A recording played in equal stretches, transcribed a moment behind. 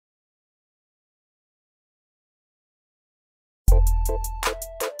Oh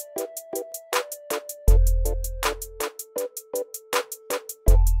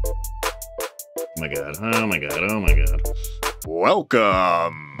my god, oh my god, oh my god.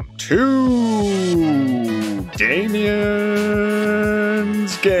 Welcome to Damien's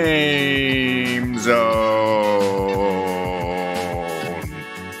Game Zone.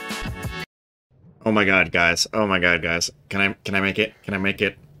 Oh my god, guys. Oh my god, guys. Can I make it? Can I make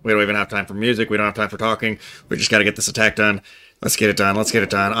it? We don't even have time for music. We don't have time for talking. We just gotta get this attack done. Let's get it done. Let's get it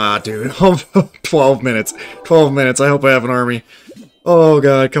done. Ah, dude. 12 minutes. 12 minutes. I hope I have an army. Oh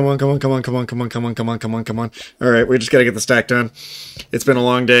god, come on, come on, come on, come on, come on, come on, come on, come on, come on. Alright, we just gotta get the stack done. It's been a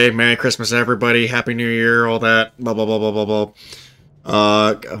long day. Merry Christmas, everybody. Happy New Year, all that. Blah, blah, blah, blah, blah, blah.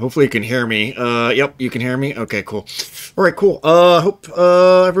 Hopefully you can hear me. Yep, you can hear me? Okay, cool. Alright, cool. Hope,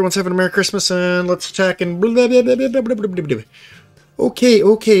 everyone's having a Merry Christmas, and let's attack and blah, blah, blah, blah, blah, blah, blah, blah, blah. Okay.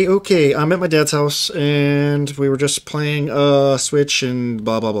 I'm at my dad's house, and we were just playing, Switch and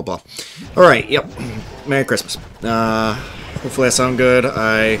blah, blah, blah, blah. Alright, yep. Merry Christmas. Hopefully I sound good.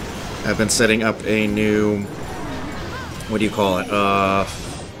 I have been setting up a new, what do you call it,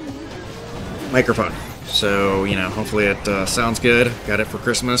 microphone. So, you know, hopefully it sounds good. Got it for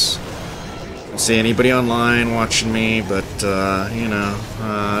Christmas. Don't see anybody online watching me, but, you know,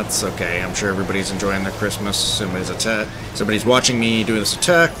 it's okay. I'm sure everybody's enjoying their Christmas. Somebody's watching me do this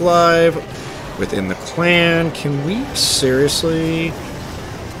attack live within the clan. Can we seriously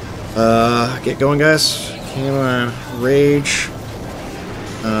get going, guys? Come on, rage.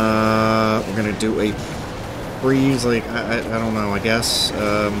 We're gonna do a freeze, like, I don't know, I guess.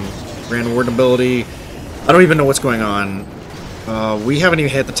 Grand Warden ability. I don't even know what's going on. We haven't even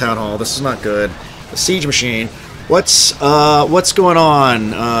hit the town hall. This is not good. The siege machine. What's going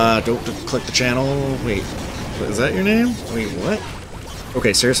on? Don't click the channel. Wait, is that your name? Wait, what?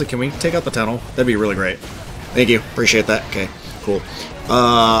 Okay, seriously, can we take out the tunnel? That'd be really great. Thank you. Appreciate that. Okay, cool.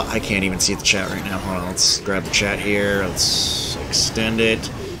 I can't even see the chat right now. Hold on, let's grab the chat here. Let's extend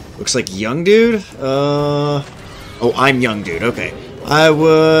it. Looks like young dude. Oh, I'm young dude. Okay.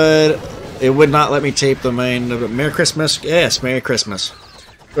 It would not let me tape the main. Merry Christmas. Yes, Merry Christmas.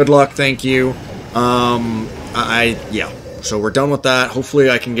 Good luck. Thank you. Yeah. So we're done with that. Hopefully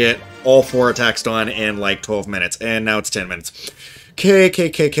I can get all 4 attacks done in like 12 minutes. And now it's 10 minutes. K.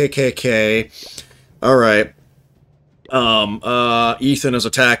 All right. Ethan is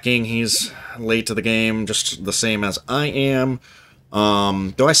attacking. He's late to the game, just the same as I am.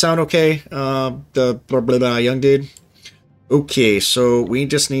 Do I sound okay? The blah, blah, blah, young dude? Okay, so we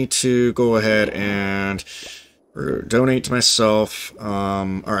just need to go ahead and donate to myself.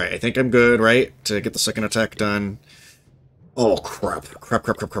 Alright, I think I'm good, right? To get the second attack done. Oh, crap. Crap.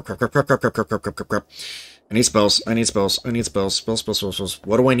 I need spells. Spells.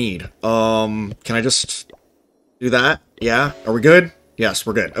 What do I need? Can I just do that? Yeah? Are we good? Yes,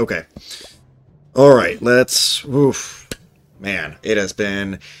 we're good. Okay. Alright, let's... Oof. Man, it has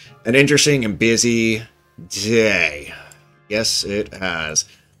been an interesting and busy day. Yes, it has.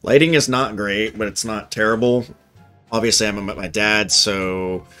 Lighting is not great, but it's not terrible. Obviously, I'm at my dad's,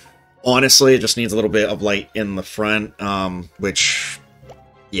 so... Honestly, it just needs a little bit of light in the front, which...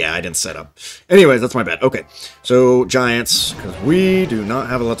 Yeah, I didn't set up. Anyways, that's my bad. Okay, so Giants, because we do not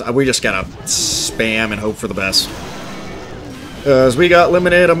have a lot of... We just gotta spam and hope for the best. Because we got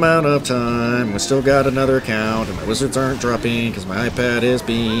limited amount of time. We still got another account, and my wizards aren't dropping because my iPad is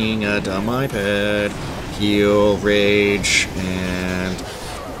being a dumb iPad. Heal, rage, and...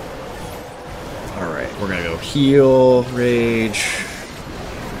 Alright, we're gonna go heal, rage.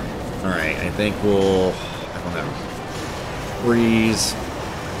 Alright, I think we'll... I don't know. Freeze.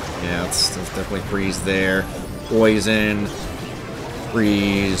 Yeah, there's definitely freeze there. Poison.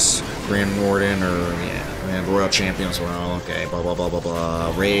 Freeze. Grand Warden, or, yeah. And Royal Champion as well. Okay, blah, blah, blah, blah,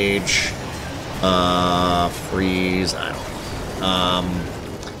 blah. Rage. Freeze. I don't know.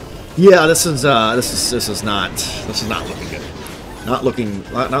 Yeah, this is not looking good. Not looking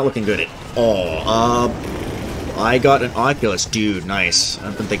good at all. I got an Oculus, dude. Nice.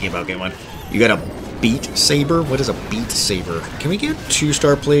 I've been thinking about getting one. You got a Beat Saber? What is a Beat Saber? Can we get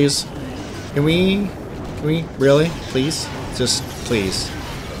 2-star, please? Can we really? Please? Just please.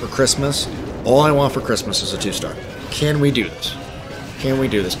 For Christmas? All I want for Christmas is a 2-star. Can we do this? Can we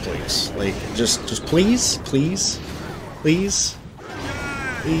do this, please? Like, just please? Please? Please?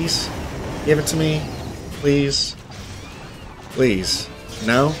 Please? Give it to me? Please? Please?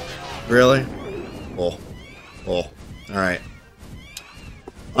 No? Really? Oh. Alright.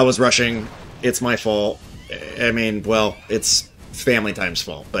 I was rushing. It's my fault. I mean, well, it's family time's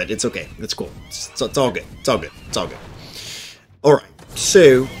fault, but it's okay. It's cool. It's all good. It's all good. Alright.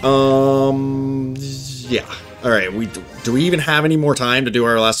 So, yeah. Alright, do we even have any more time to do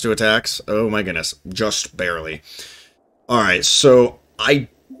our last 2 attacks? Oh my goodness, just barely. Alright, so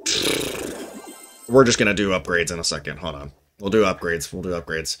we're just gonna do upgrades in a second. Hold on. We'll do upgrades.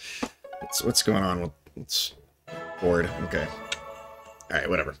 What's going on with... It's bored. Okay. Alright,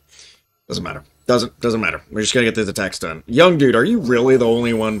 whatever. Doesn't matter. Doesn't matter. We're just gonna get these attacks done. Young dude, are you really the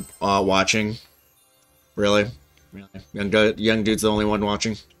only one watching? Really? Young dude's the only one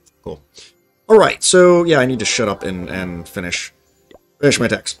watching? Cool. Alright, so yeah, I need to shut up and finish my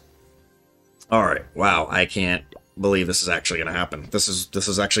text. Alright, wow, I can't believe this is actually gonna happen. This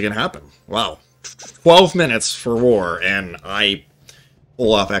is actually gonna happen. Wow. 12 minutes for war, and I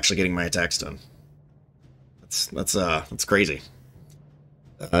pull off actually getting my attacks done. That's crazy.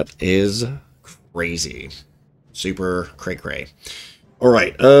 That is crazy. Super cray-cray.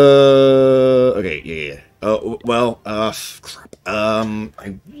 Alright, okay, yeah. Well, crap.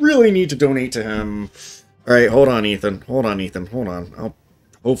 I really need to donate to him. Alright, hold on, Ethan. Hold on. I'll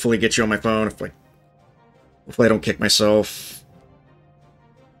hopefully get you on my phone hopefully I don't kick myself.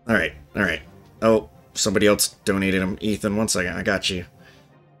 Alright. Oh, somebody else donated him. Ethan, one second. I got you,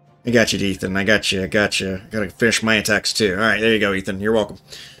 Ethan. I got you. Gotta finish my attacks, too. Alright, there you go, Ethan. You're welcome.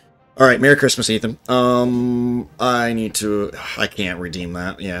 Alright, Merry Christmas, Ethan. I can't redeem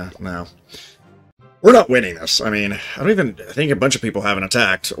that. Yeah, no. We're not winning this. I mean, I think a bunch of people haven't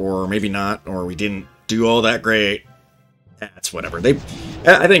attacked, or maybe not, or we didn't do all that great. That's whatever. I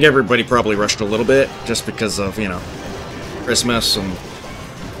think everybody probably rushed a little bit, just because of, you know, Christmas and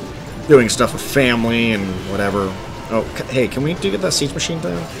doing stuff with family and whatever. Oh, hey, can we get that siege machine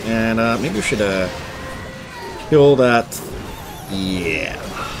down? And, maybe we should, kill that. Yeah.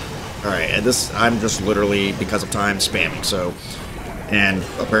 Alright, and I'm just literally, because of time, spamming, so... And,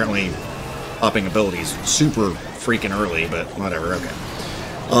 apparently... Popping abilities super freaking early, but whatever, okay.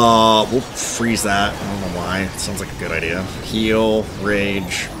 We'll freeze that. I don't know why. It sounds like a good idea. Heal,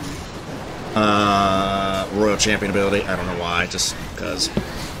 Rage, Royal Champion ability. I don't know why, just because.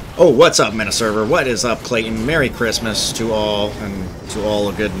 Oh, what's up, Miniserver? What is up, Clayton? Merry Christmas to all, and to all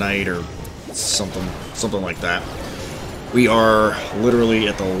a good night, or something like that. We are literally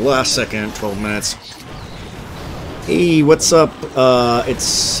at the last second, 12 minutes. Hey, what's up?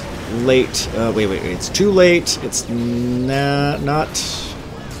 It's... late. Wait, it's too late. It's not...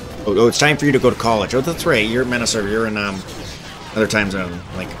 Oh, it's time for you to go to college. Oh, that's right. You're at Miniserver. You're in, another time zone.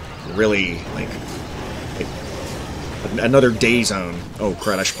 Like, really, like another day zone. Oh,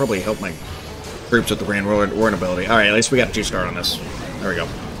 crud. I should probably help my troops with the Grand Warren ability. Alright, at least we got a 2-star on this. There we go.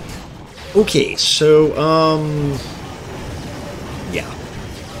 Okay, so, yeah.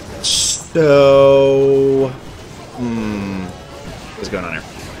 So... What's going on here?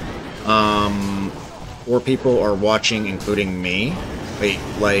 4 people are watching, including me. Wait,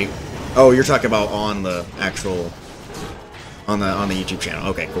 like, oh, you're talking about on the actual, on the YouTube channel.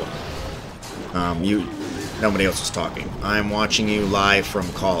 Okay, cool. Nobody else is talking. I'm watching you live from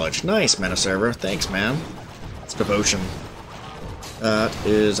college. Nice, Miniserver. Thanks, man. It's devotion. That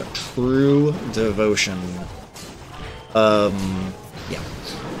is true devotion. Yeah.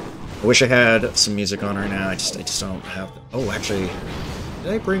 I wish I had some music on right now. I just don't have. Oh, actually.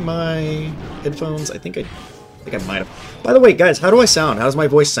 Did I bring my headphones? I think I might have. By the way, guys, how do I sound? How does my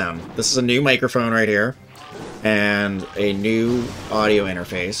voice sound? This is a new microphone right here, and a new audio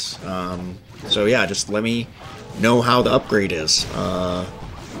interface. So yeah, just let me know how the upgrade is.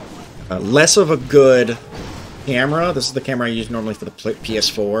 Less of a good camera. This is the camera I use normally for the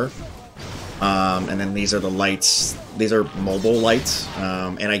PS4. And then these are the lights. These are mobile lights.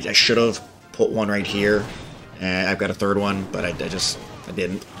 And I should have put one right here. And I've got a third one, but I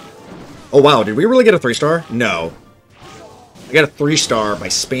didn't. Oh wow, did we really get a 3-star? No. I got a 3-star by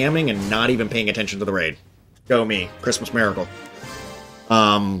spamming and not even paying attention to the raid. Go me. Christmas miracle.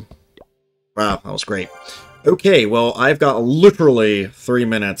 Wow, that was great. Okay, well, I've got literally 3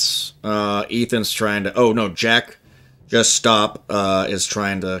 minutes. Ethan's trying to... Oh, no, Jack Just Stop is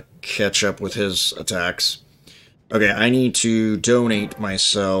trying to catch up with his attacks. Okay, I need to donate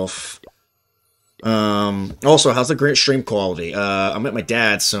myself... Also, how's the great stream quality? I'm at my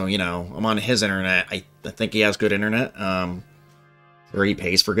dad's, so, you know, I'm on his internet. I think he has good internet. Or he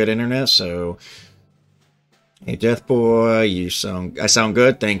pays for good internet, so... Hey, Death Boy, I sound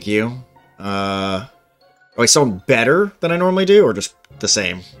good, thank you. Oh, I sound better than I normally do, or just the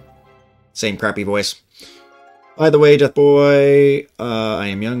same? Same crappy voice. By the way, Death Boy, I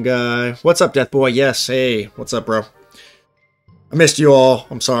am Young Guy. What's up, Death Boy? Yes, hey, what's up, bro? I missed you all.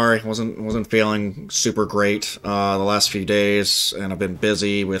 I'm sorry. Wasn't feeling super great the last few days, and I've been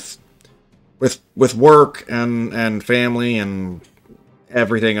busy with work and family and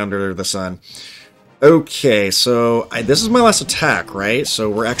everything under the sun. Okay, so this is my last attack, right? So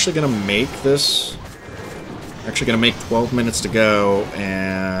we're actually gonna make this. Actually gonna make 12 minutes to go,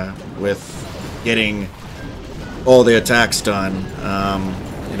 and with getting all the attacks done,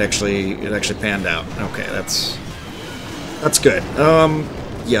 it actually panned out. Okay, that's good.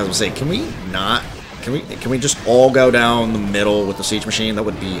 Yeah, I was gonna say, can we just all go down the middle with the siege machine? That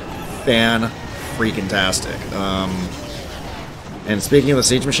would be fan-freaking-tastic. And speaking of the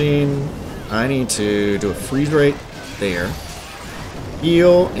siege machine, I need to do a freeze right there,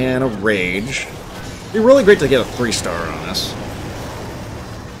 heal, and a rage. It'd be really great to get a 3-star on this.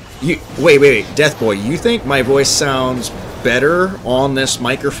 Wait, Death Boy, you think my voice sounds better on this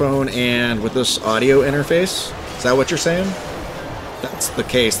microphone and with this audio interface? Is that what you're saying? If that's the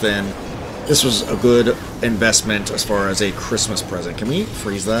case, then this was a good investment as far as a Christmas present. Can we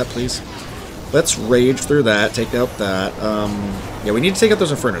freeze that, please? Let's rage through that, take out that. Yeah, we need to take out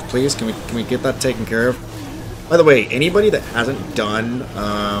those Infernos, please. Can we get that taken care of? By the way, anybody that hasn't done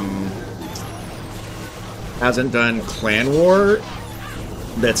Clan War,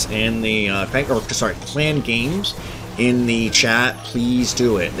 that's in the Clan Games in the chat, please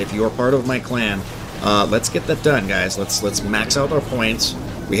do it. If you're part of my clan, let's get that done, guys. Let's max out our points.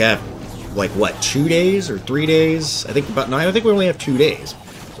 We have like what, 2 days or 3 days? I think we only have 2 days.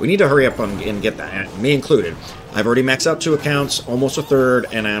 We need to hurry up and get that, me included. I've already maxed out 2 accounts, almost a third,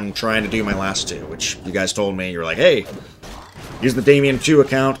 and I'm trying to do my last 2, which you guys told me. You're like, hey, use the Damien 2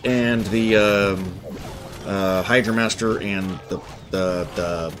 account and the Hydra Master and the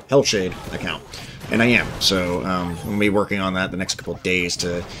Hellshade account. And I am. So I'm going to be working on that the next couple of days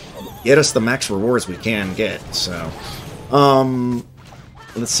to get us the max rewards we can get. So,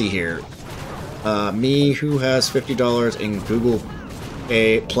 let's see here. Me, who has $50 in Google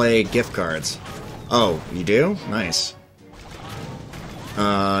Play gift cards. Oh, you do? Nice.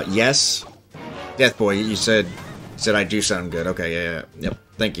 Yes. Death Boy, you said I do sound good. Okay, yeah. Yep,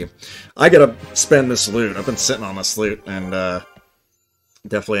 thank you. I gotta spend this loot. I've been sitting on this loot, and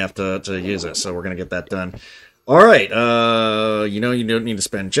definitely have to use it, so we're gonna get that done. Alright, you know you don't need to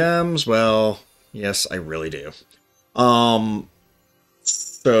spend gems. Well, yes, I really do.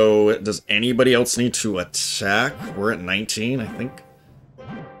 So, does anybody else need to attack? We're at 19, I think.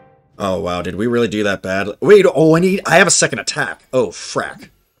 Oh, wow, did we really do that bad? Wait, oh, I have a second attack. Oh, frack.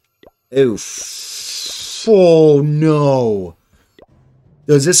 Oh, no.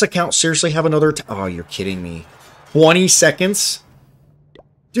 Does this account seriously have another oh, you're kidding me. 20 seconds?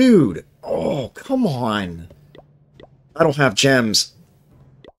 Dude. Oh, come on. I don't have gems.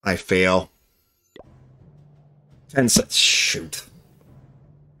 I fail. 10 seconds. Shoot.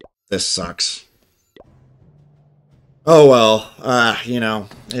 This sucks. Oh well, you know,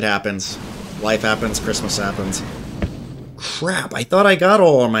 it happens. Life happens, Christmas happens. Crap, I thought I got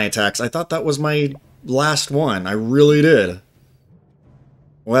all of my attacks. I thought that was my last one. I really did.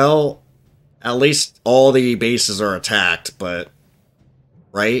 Well, at least all the bases are attacked, but...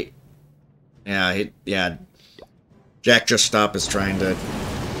 Right? Yeah, yeah. Jack Just Stop is trying to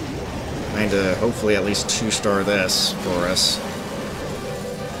hopefully at least 2-star this for us.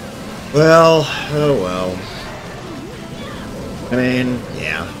 Well, oh well. I mean,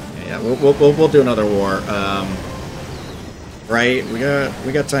 yeah, we'll do another war. Right? We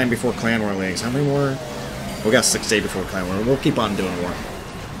got time before Clan War leagues. How many more? We got 6 days before Clan War. We'll keep on doing war.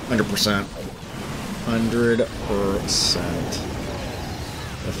 100%. 100%.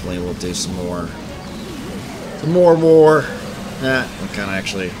 Definitely, we'll do some more. Some more war. That kind of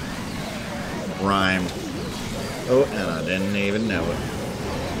actually rhymed. Oh, and I didn't even know it.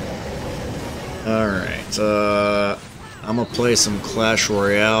 Alright, I'm gonna play some Clash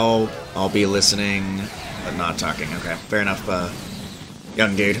Royale. I'll be listening, but not talking. Okay, fair enough,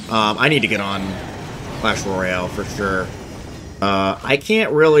 young dude. I need to get on Clash Royale for sure. I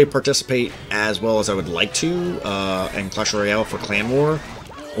can't really participate as well as I would like to in Clash Royale for Clan War,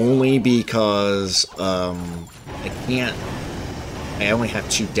 only because I only have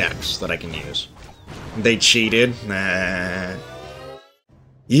 2 decks that I can use. They cheated? Nah.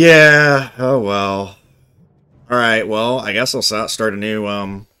 Yeah, oh well. Alright, well, I guess I'll start a new,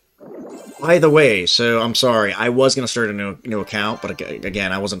 By the way, so, I'm sorry, I was gonna start a new account, but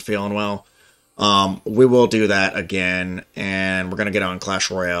again, I wasn't feeling well. We will do that again, and we're gonna get on Clash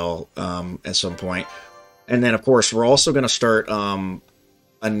Royale, at some point. And then, of course, we're also gonna start,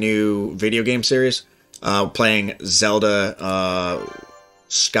 a new video game series, playing Zelda,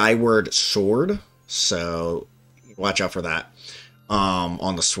 Skyward Sword, so watch out for that.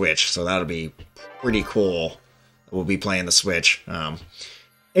 On the Switch, so that'll be pretty cool. We'll be playing the Switch.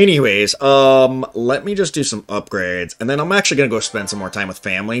 Anyways, let me just do some upgrades, and then I'm actually gonna go spend some more time with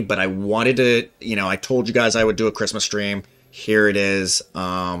family, but I wanted to, you know, I told you guys I would do a Christmas stream. Here it is.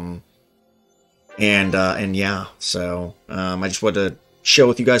 And yeah, so, I just wanted to chill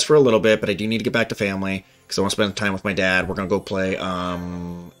with you guys for a little bit, but I do need to get back to family, because I want to spend time with my dad. We're gonna go play,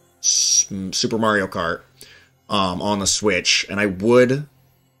 Super Mario Kart, on the Switch, and I would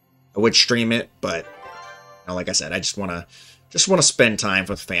stream it, but, you know, like I said, I just want to spend time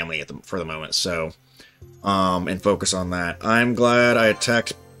with family for the moment, so, and focus on that. I'm glad I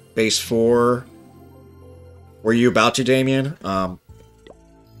attacked base 4. Were you about to, Damien?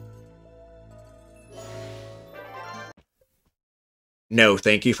 No,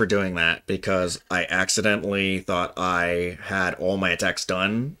 thank you for doing that, because I accidentally thought I had all my attacks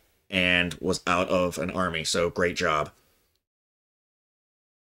done and was out of an army, so great job.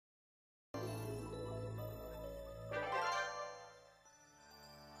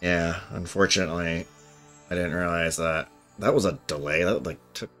 Yeah, unfortunately, I didn't realize that. That was a delay. That like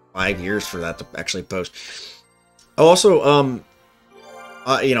took 5 years for that to actually post. Oh, also,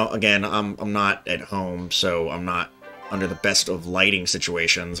 you know, again, I'm not at home, so I'm not under the best of lighting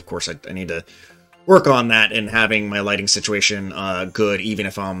situations. Of course, I need to work on that and having my lighting situation good, even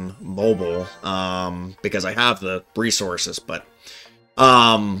if I'm mobile, because I have the resources. But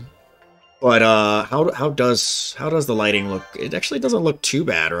how does the lighting look? It actually doesn't look too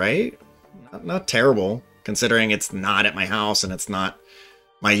bad, right? Not terrible, considering it's not at my house and it's not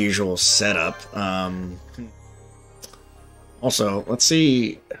my usual setup. Also, let's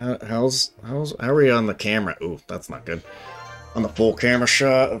see how are we on the camera? Ooh, that's not good. On the full camera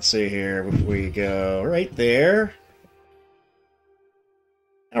shot, let's see here. If we go right there,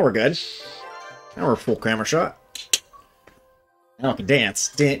 now we're good. Now we're full camera shot. Now I can dance.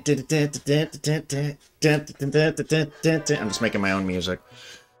 I'm just making my own music.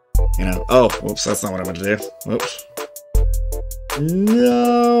 You know. Oh, whoops, that's not what I'm gonna do. Whoops.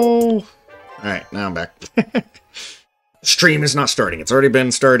 No. All right, now I'm back. Stream is not starting. It's already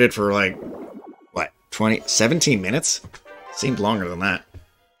been started for like, what, 17 minutes? Seemed longer than that.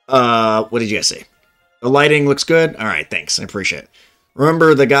 What did you guys say? The lighting looks good? Alright, thanks. I appreciate it.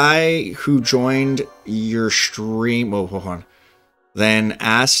 Remember the guy who joined your stream? Oh, hold on. Then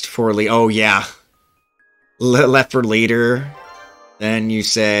asked for oh, yeah. Left for leader. Then you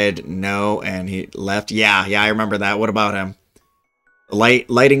said no, and he left. Yeah, I remember that. What about him?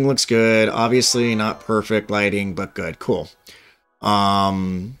 Lighting looks good. Obviously not perfect lighting, but good. Cool.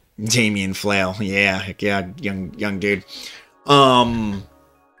 Damien Flail. Yeah, heck yeah, young dude. So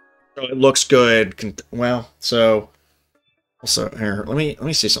it looks good. Well, so also here, let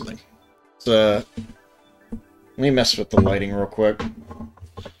me see something. So let me mess with the lighting real quick.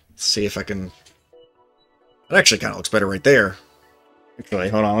 See if I can. It actually kind of looks better right there. Actually,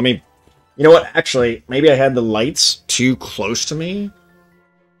 hold on. Let me. You know what? Actually, maybe I had the lights too close to me.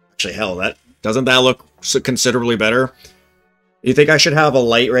 Actually, hell, doesn't that look considerably better? You think I should have a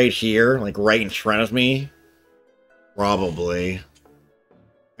light right here, like right in front of me? Probably.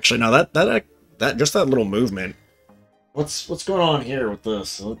 Actually, no. That just that little movement. What's going on here with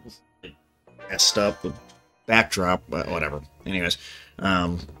this? Messed up the backdrop, but whatever. Anyways,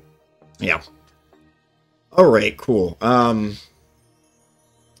 yeah. All right, cool.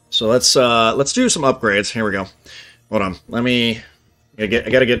 So let's do some upgrades. Here we go. Hold on. I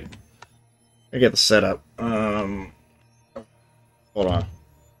gotta get the setup. Hold on.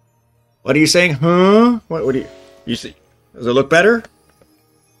 What are you saying? Huh? What do you see? Does it look better?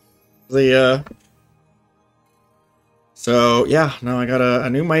 So yeah, no, I got a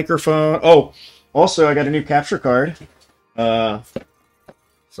new microphone. Oh, also I got a new capture card. So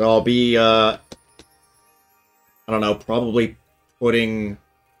I'll be I don't know, probably putting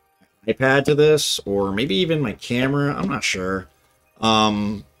iPad to this, or maybe even my camera. I'm not sure.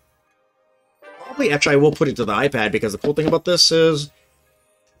 Probably, actually, I will put it to the iPad, because the cool thing about this is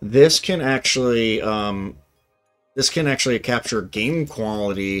this can actually capture game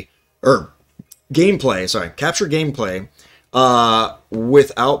quality, or gameplay. Sorry, capture gameplay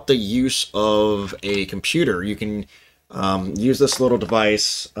without the use of a computer. You can use this little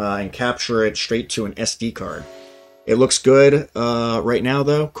device and capture it straight to an SD card. It looks good right now,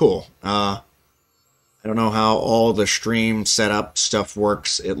 though. Cool. I don't know how all the stream setup stuff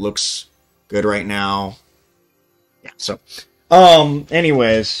works. It looks good right now. Yeah, so...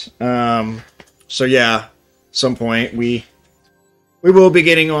 anyways, so yeah, some point we will be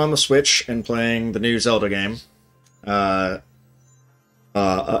getting on the Switch and playing the new Zelda game.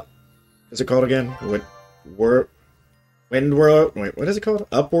 Is it called again? Windward? Wait, what is it called?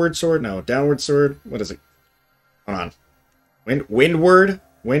 Upward Sword? No, Downward Sword? What is it? Hold on. Windward?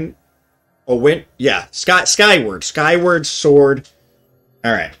 Yeah, Skyward Sword.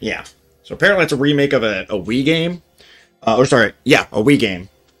 All right, yeah. So apparently it's a remake of a Wii game. A Wii game.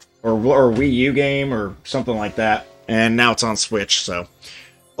 Or Wii U game or something like that. And now it's on Switch, so.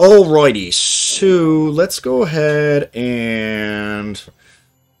 Alrighty, so let's go ahead and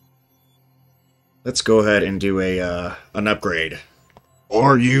do an upgrade.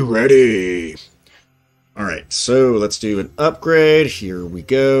 Are you ready? Alright, so let's do an upgrade. Here we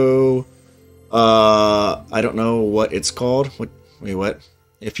go. I don't know what it's called. Wait, what?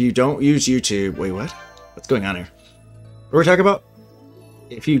 If you don't use YouTube... Wait, what? What's going on here? What are we talking about?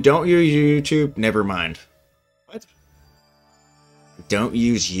 If you don't use YouTube, never mind. What? Don't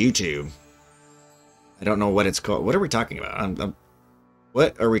use YouTube. I don't know what it's called. What are we talking about?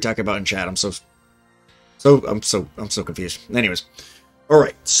 What are we talking about in chat? I'm so confused. Anyways, all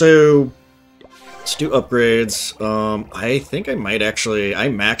right. So let's do upgrades. I think I might actually. I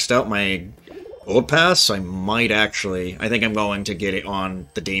maxed out my gold pass. So I think I'm going to get it on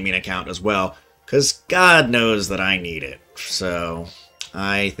the Damien account as well, because God knows that I need it. So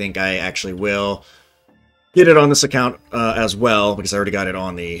I think I actually will get it on this account as well, because I already got it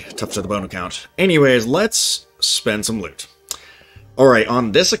on the Tough to the Bone account. Anyways, let's spend some loot. All right,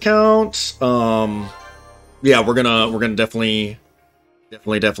 on this account, yeah, we're gonna definitely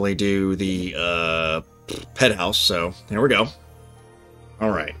do the pet house. So here we go.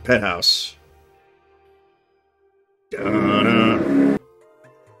 All right, pet house. Da-da.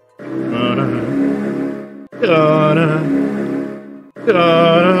 Da-da. Da-da.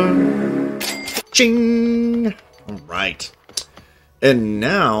 Da-da. Ching! Alright. And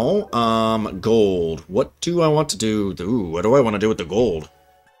now, gold. What do I want to do? Ooh, what do I want to do with the gold?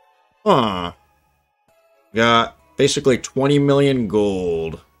 Huh. Got basically 20 million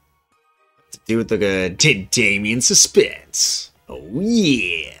gold. What to do with the Damien suspense. Oh,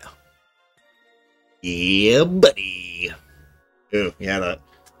 yeah. Yeah, buddy. Ooh, yeah, the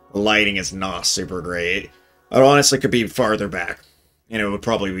lighting is not super great. It honestly could be farther back. You know, it would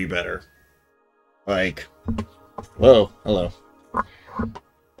probably be better. Like, whoa, hello.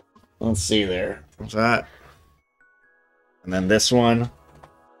 Let's see there. What's that? And then this one.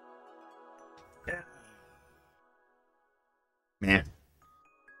 Man.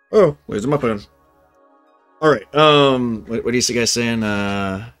 Oh, where's my phone? Alright, what do you see guys saying?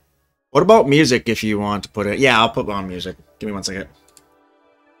 What about music if you want to put it? Yeah, I'll put on music. Give me 1 second.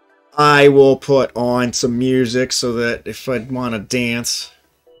 I will put on some music so that if I want to dance,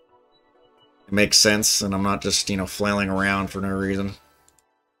 it makes sense, and I'm not just, you know, flailing around for no reason.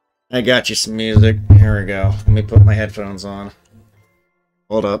 I got you some music. Here we go. Let me put my headphones on.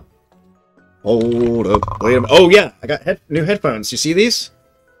 Hold up. Hold up. Wait a minute. Oh, yeah. I got new headphones. You see these?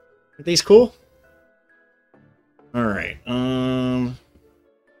 Are these cool? Alright.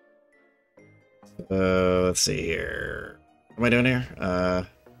 Let's see here. What am I doing here?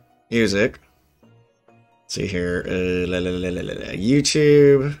 Music. Let's see here.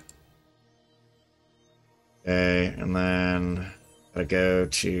 YouTube. Okay, and then I go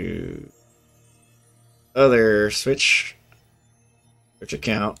to other Switch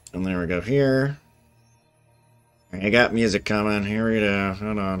account, and there we go here. I got music coming. Here we go.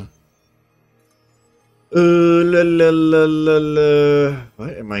 Hold on. La la la la la.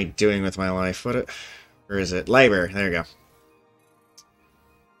 What am I doing with my life? Where is it? Library. There you go.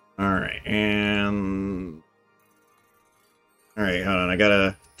 Alright, and... Alright, hold on. I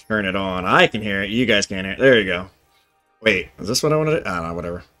gotta turn it on. I can hear it. You guys can't hear it. There you go. Wait, is this what I wanted to do? I don't know,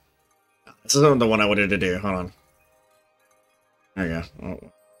 whatever. This isn't the one I wanted to do. Hold on. There you go. Oh.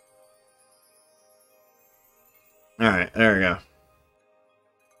 Alright, there we go.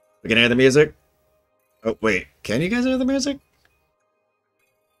 We can hear the music? Oh, wait. Can you guys hear the music?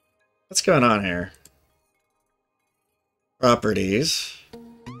 What's going on here? Properties.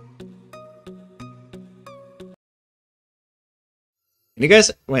 Can you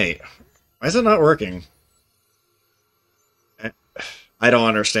guys... Wait. Why is it not working? I don't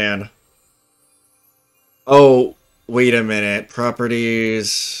understand. Oh, wait a minute.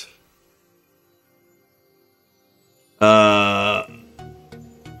 Properties...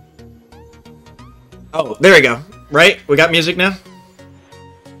 Oh, there we go. Right? We got music now?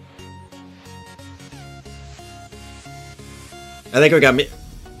 I think we got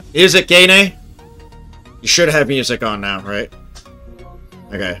music, Gane? You should have music on now, right?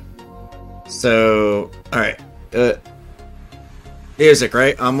 Okay. So, alright. Music,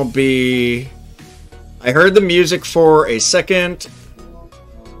 right? I'm gonna be... I heard the music for a second.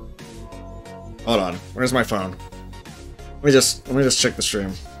 Hold on. Where's my phone? Let me just check the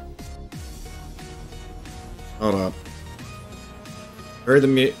stream. Hold up. Heard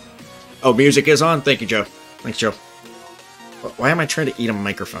the music is on? Thank you, Joe. Thanks, Joe. Why am I trying to eat a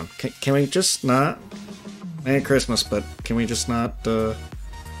microphone? Can we just not? Merry Christmas, but can we just not, I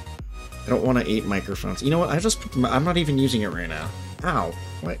don't want to eat microphones. You know what? I'm not even using it right now. Ow.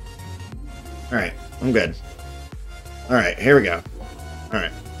 What? Alright, I'm good. Alright, here we go.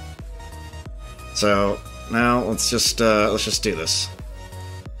 Alright. So, now let's just do this.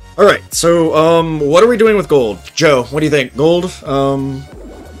 Alright, so, what are we doing with gold? Joe, what do you think? Gold? And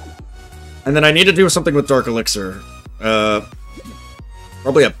then I need to do something with Dark Elixir.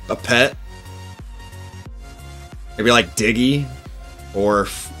 Probably a pet. Maybe like Diggy. Or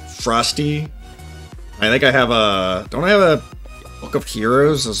Frosty. I think I have a... Don't I have a Book of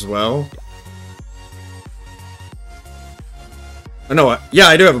Heroes as well? Oh, no, yeah,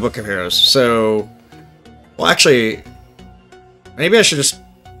 I do have a Book of Heroes, so... Well, actually... Maybe I should just...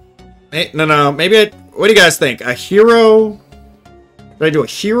 No, maybe I... What do you guys think? A hero... Should I do a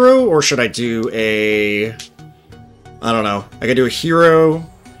hero, or should I do a... I don't know. I could do a hero.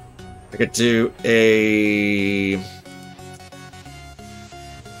 I could do a...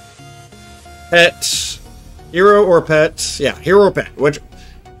 Pet. Hero or pet? Yeah, hero or pet. Which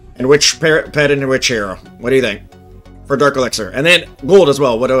pet and which hero? What do you think? For Dark Elixir. And then gold as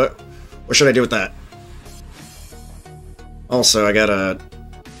well. What should I do with that? Also, I gotta...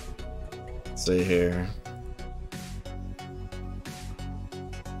 Let's see here.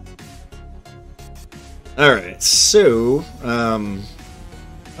 Alright, so...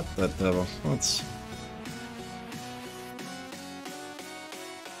 What the devil? Let's...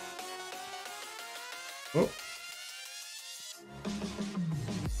 Oh.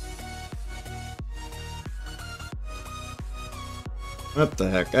 What the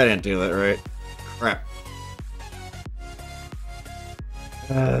heck? I didn't do that right. Crap.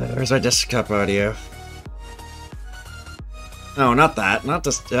 There's our desktop audio. No, not that. Not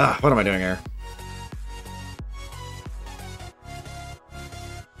this. What am I doing here?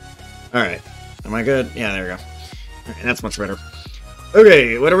 Alright. Am I good? Yeah, there we go. Alright, that's much better.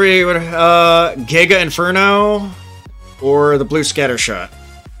 Okay, what are we... Giga Inferno? Or the Blue Scatter Shot?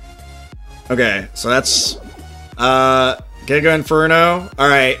 Okay, so that's... Giga Inferno.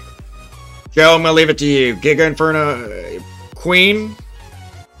 Alright. Joe, I'm gonna leave it to you. Giga Inferno... Queen?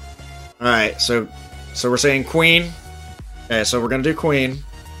 Alright, so we're saying Queen. Okay, so we're gonna do Queen.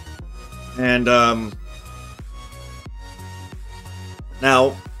 And,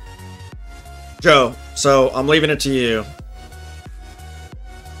 now... Joe, so I'm leaving it to you.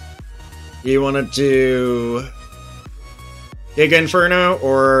 You want to do Giga Inferno,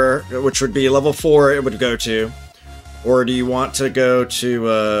 or which would be level 4 it would go to, or do you want to go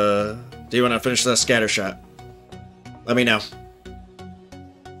to, do you want to finish the Scatter Shot? Let me know.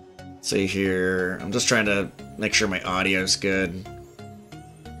 Let's see here, I'm just trying to make sure my audio's good.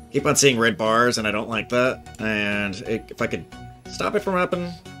 Keep on seeing red bars, and I don't like that, and if I could stop it from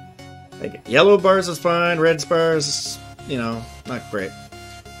happening, like, yellow bars is fine, red bars, you know, not great.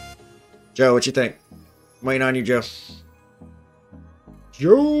 Joe, what you think? I'm waiting on you, Joe.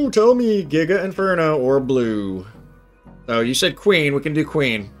 Joe, tell me, Giga Inferno or blue? Oh, you said Queen. We can do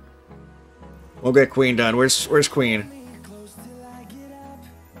Queen. We'll get Queen done. Where's Queen?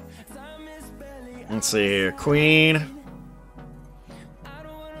 Let's see here. Queen.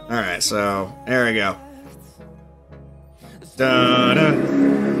 Alright, so there we go. Da-da.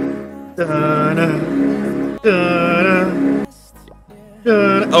 Da-da. Da-da.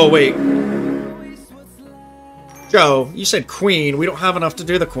 Oh, wait. Joe, you said Queen. We don't have enough to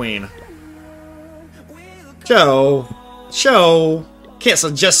do the Queen. Joe. Can't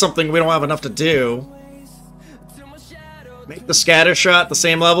suggest something we don't have enough to do. Make the Scatter Shot the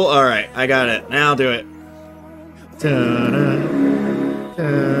same level? Alright, I got it. Now I'll do it. Da-da.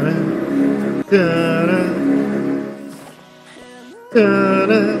 Da-da. Da-da.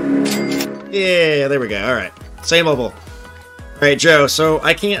 Da-da. Yeah, there we go. Alright. Same level. Alright, Joe, so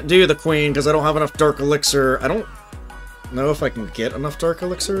I can't do the Queen because I don't have enough Dark Elixir. I don't know if I can get enough Dark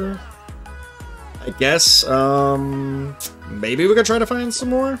Elixir. I guess, maybe we could try to find some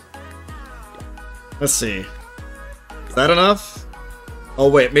more? Let's see. Is that enough? Oh,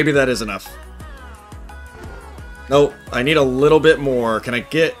 wait, maybe that is enough. Nope, I need a little bit more. Can I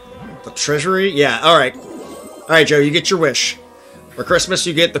get the treasury? Yeah, alright. Alright, Joe, you get your wish. For Christmas,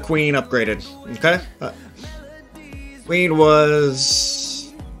 you get the Queen upgraded. Okay? Queen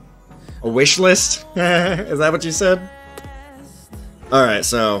was... a wish list? Is that what you said? Alright,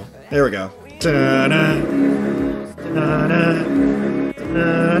 so, here we go. Da-da, da-da,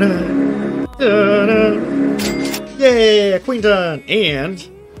 da-da, da-da. Yeah, Queen done! And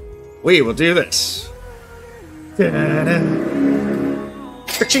we will do this. Da-da,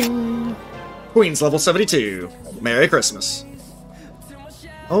 Ka-ching! Queen's level 72. Merry Christmas.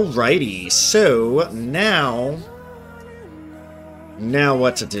 Alrighty, so now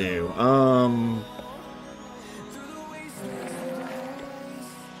what to do?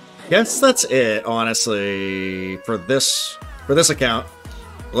 Guess that's it, honestly, for this account.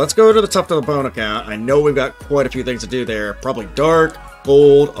 Let's go to the Tough to the Bone account. I know we've got quite a few things to do there. Probably Dark,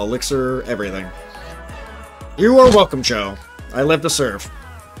 Gold, Elixir, everything. You are welcome, Joe. I live to serve.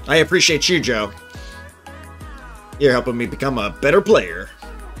 I appreciate you, Joe. You're helping me become a better player.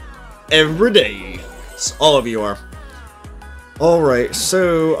 Every day. All of you are. Alright,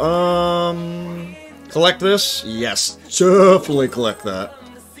 so, collect this? Yes, definitely collect that.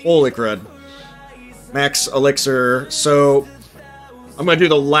 Holy crud. Max Elixir. So, I'm gonna do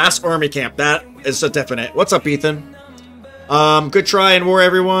the last army camp. That is a definite. What's up, Ethan? Good try in war,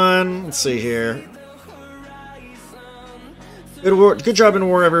 everyone. Let's see here. Good job in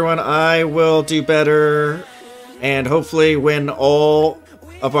war, everyone. I will do better and hopefully win all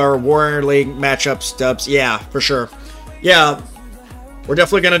of our Warrior League matchups, dubs. Yeah, for sure. Yeah, we're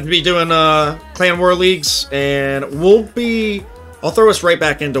definitely going to be doing Clan War Leagues, and I'll throw us right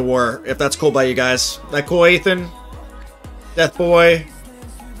back into war, if that's cool by you guys. That cool, Ethan? Death Boy?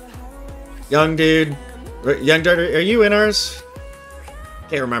 Young Dude? Young Dude, are you in ours?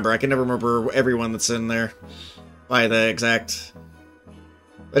 Can't remember. I can never remember everyone that's in there by the exact...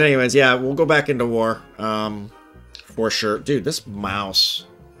 But anyways, yeah, we'll go back into war. For sure. Dude, this mouse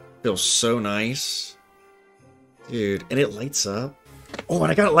feels so nice. Dude, and it lights up. Oh,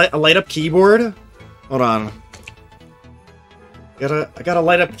 and I got a light up keyboard. Hold on. I got a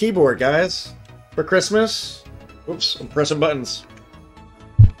light up keyboard, guys. For Christmas. Oops, I'm pressing buttons.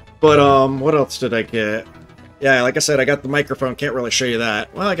 But, what else did I get? Yeah, like I said, I got the microphone. Can't really show you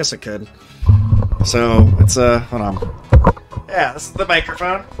that. Well, I guess I could. So, it's, hold on. Yeah, this is the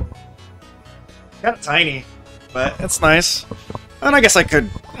microphone. Kind of tiny, but it's nice. And I guess I could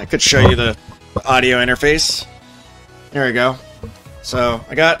show you the audio interface. There we go. So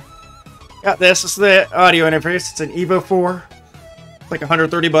I got this. This is the audio interface. It's an Evo 4. It's like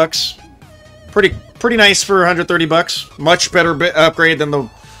 130 bucks. Pretty nice for 130 bucks. Much better upgrade than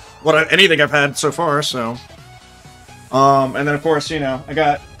anything I've had so far. So, and then of course, you know, I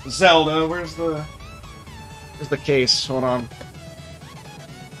got Zelda. Where's the case? Hold on.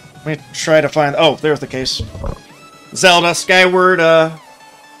 Let me try to find... Oh, there's the case. Zelda, Skyward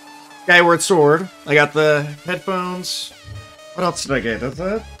Sword. I got the headphones. What else did I get? Is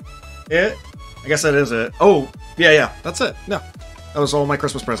that it? I guess that is it. Oh, yeah. That's it. No. That was all my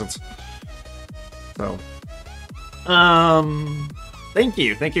Christmas presents. So. Thank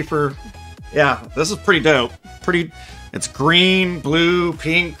you. Thank you for... Yeah, this is pretty dope. It's green, blue,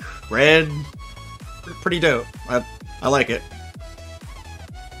 pink, red... Pretty dope. I like it.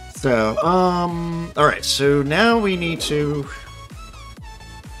 So, alright, so now we need to...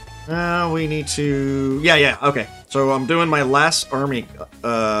 Yeah, okay. So I'm doing my last army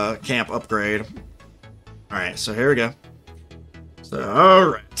camp upgrade. Alright, so here we go. So,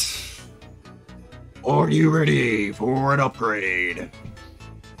 alright. Are you ready for an upgrade?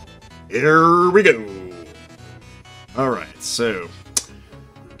 Here we go. Alright, so...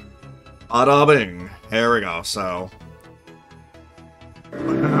 Bada bing. Here we go, so...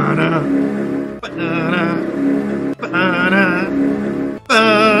 Banana,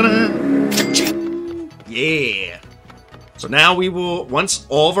 yeah! So now we will, once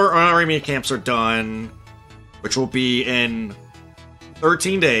all of our army camps are done, which will be in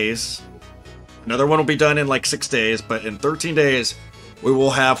 13 days, another one will be done in like 6 days, but in 13 days, we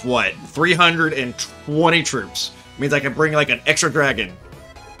will have, what, 320 troops. Means I can bring like an extra dragon.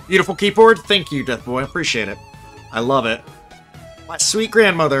 Beautiful keyboard. Thank you, Death Boy. Appreciate it. I love it. My sweet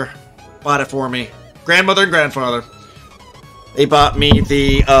grandmother bought it for me. Grandmother and grandfather. They bought me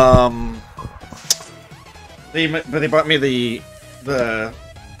the they bought me the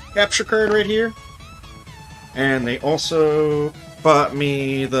capture card right here, and they also bought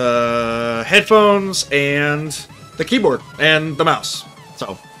me the headphones and the keyboard and the mouse.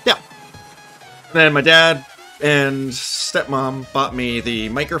 So yeah. And then my dad and stepmom bought me the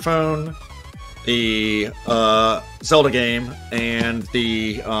microphone, the Zelda game, and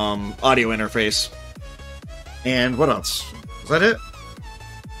the audio interface. And what else? Is that it?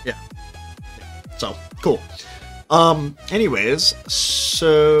 Yeah. So, cool. Anyways,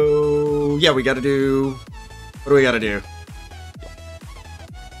 so yeah, we gotta do... What do we gotta do?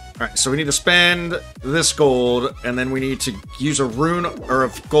 Alright, so we need to spend this gold, and then we need to use a rune or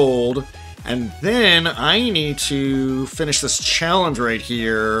of gold. And then I need to finish this challenge right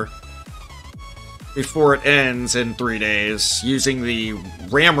here. before it ends in 3 days, using the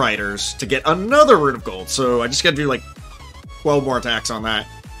Ram Riders to get another Rune of Gold. So I just gotta do like 12 more attacks on that,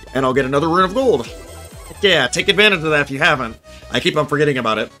 and I'll get another Rune of Gold. Yeah, take advantage of that if you haven't. I keep on forgetting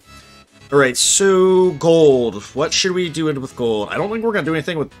about it. Alright, so gold. What should we do with gold? I don't think we're gonna do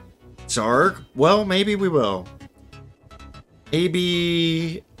anything with Zarg. Well, maybe we will.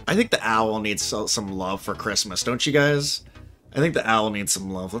 Maybe... I think the owl needs some love for Christmas, don't you guys? I think the owl needs some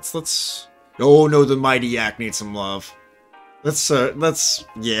love. Let's... Oh no, the Mighty Yak needs some love.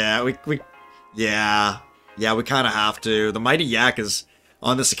 Yeah, we kind of have to. The Mighty Yak is,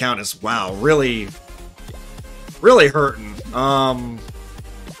 on this account, is, wow, really hurting.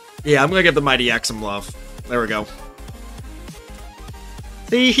 Yeah, I'm gonna give the Mighty Yak some love. There we go.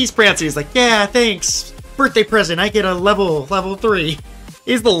 See, he's prancing. He's like, yeah, thanks. Birthday present. I get a level 3.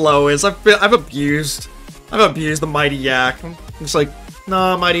 He's the lowest. I've abused the Mighty Yak. I'm just like,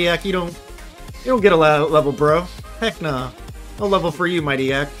 nah, Mighty Yak, you don't get a level, bro. Heck nah. No level for you, Mighty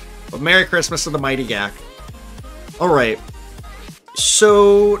Yak. But Merry Christmas to the Mighty Yak. Alright.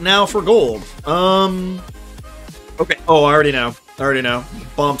 So, now for gold. Okay. Oh, I already know.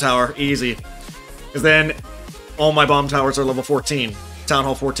 Bomb Tower. Easy. Because then, all my bomb towers are level 14. Town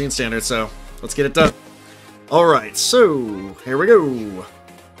Hall 14 standard, so let's get it done. Alright, so, here we go.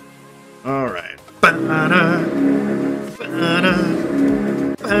 Alright.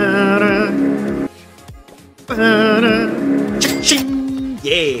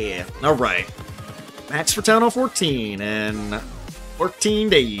 Yeah! Alright. Max for Town Hall 14 in 14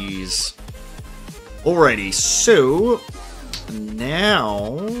 days. Alrighty, so...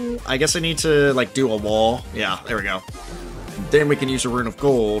 Now... I guess I need to, like, do a wall. Yeah, there we go. Then we can use a Rune of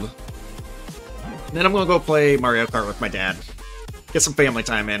Gold. Then I'm gonna go play Mario Kart with my dad. Get some family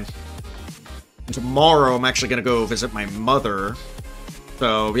time in. And tomorrow, I'm actually gonna go visit my mother.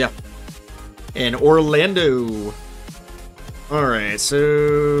 So, yeah. In Orlando. Alright,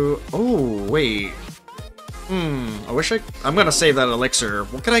 so... Oh, wait. I wish I'm gonna save that elixir.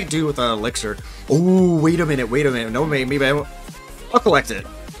 What can I do with that elixir? Oh, wait a minute. No, maybe I'll collect it.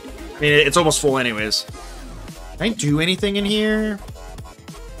 I mean, it's almost full anyways. Can I do anything in here?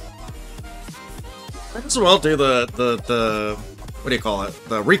 Might as well do the what do you call it?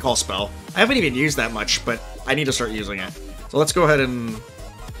 The recall spell. I haven't even used that much, but I need to start using it. So let's go ahead and...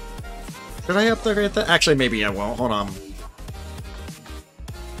 Should I upgrade that? Actually, maybe I won't. Hold on.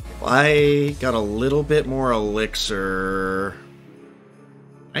 I got a little bit more elixir.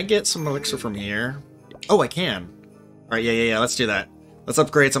 Can I get some elixir from here? Oh, I can. Alright, yeah, let's do that. Let's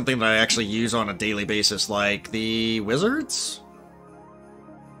upgrade something that I actually use on a daily basis, like the wizards?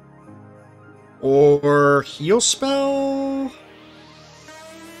 Or heal spell?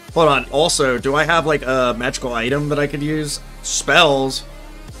 Hold on, also, do I have like a magical item that I could use? Spells?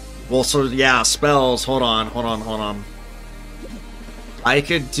 Well, so yeah, spells. Hold on. I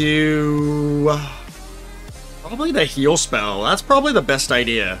could do... Probably the heal spell. That's probably the best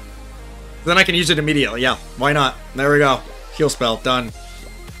idea. Then I can use it immediately. Yeah, why not? There we go. Heal spell, done.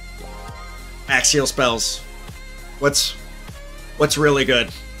 Max heal spells. What's really good?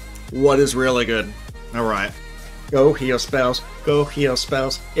 What is really good? Alright. Go heal spells. Go heal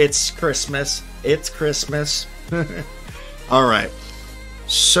spells. It's Christmas. It's Christmas. Alright.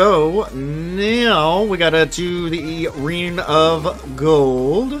 So, now we gotta do the Rune of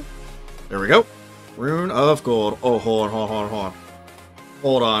Gold. There we go. Rune of Gold. Oh, hold on.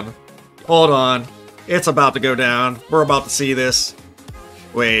 Hold on. It's about to go down. We're about to see this.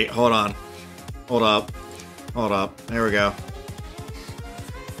 Wait, hold on. Hold up. There we go.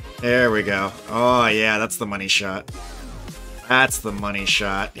 There we go. Oh, yeah, that's the money shot. That's the money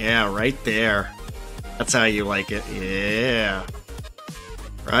shot. Yeah, right there. That's how you like it. Yeah.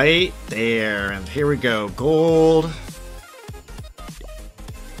 Right there. And here we go. Gold.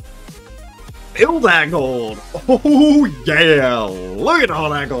 Build that gold. Oh, yeah. Look at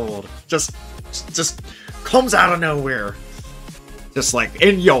all that gold. Just comes out of nowhere. Just like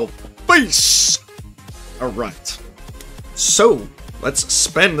in your face. Alright. So, let's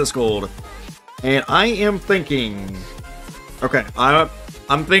spend this gold. And I am thinking... Okay,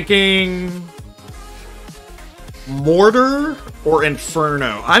 I'm thinking... Mortar or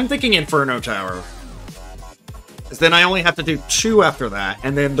Inferno? I'm thinking Inferno Tower. Because then I only have to do 2 after that.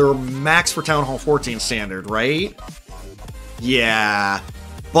 And then they're max for Town Hall 14 standard, right? Yeah.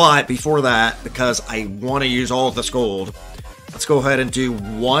 But before that, because I want to use all of this gold, let's go ahead and do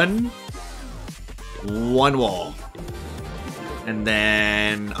one wall. And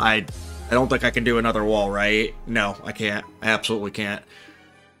then I don't think I can do another wall, right? No, I can't. I absolutely can't.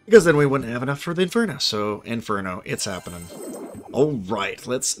 Because then we wouldn't have enough for the Inferno. So, Inferno, it's happening. Alright,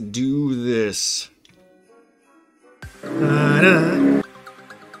 let's do this. Da-da.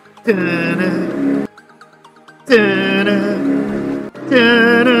 Da-da. Da-da.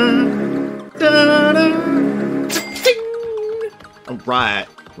 Da-da. Da-da. Alright,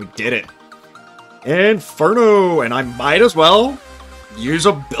 we did it. Inferno! And I might as well use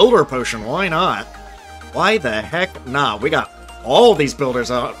a builder potion. Why not? Why the heck not? We got all these builders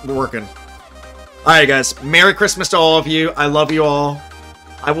out working. Alright guys, Merry Christmas to all of you. I love you all.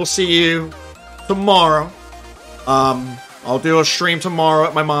 I will see you tomorrow. I'll do a stream tomorrow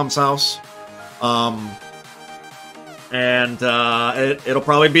at my mom's house. It'll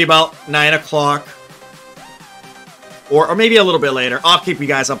probably be about 9 o'clock. Or maybe a little bit later. I'll keep you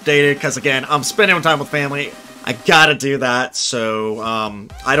guys updated, because again, I'm spending time with family. I gotta do that, so,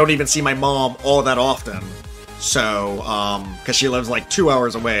 I don't even see my mom all that often. So, because she lives like 2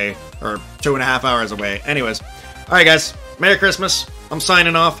 hours away, or 2.5 hours away. Anyways, alright guys, Merry Christmas. I'm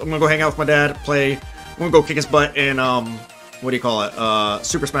signing off. I'm gonna go hang out with my dad, I'm gonna go kick his butt in, what do you call it?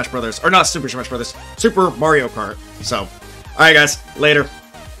 Super Smash Brothers. Or not Super Smash Brothers, Super Mario Kart. So, alright guys, later.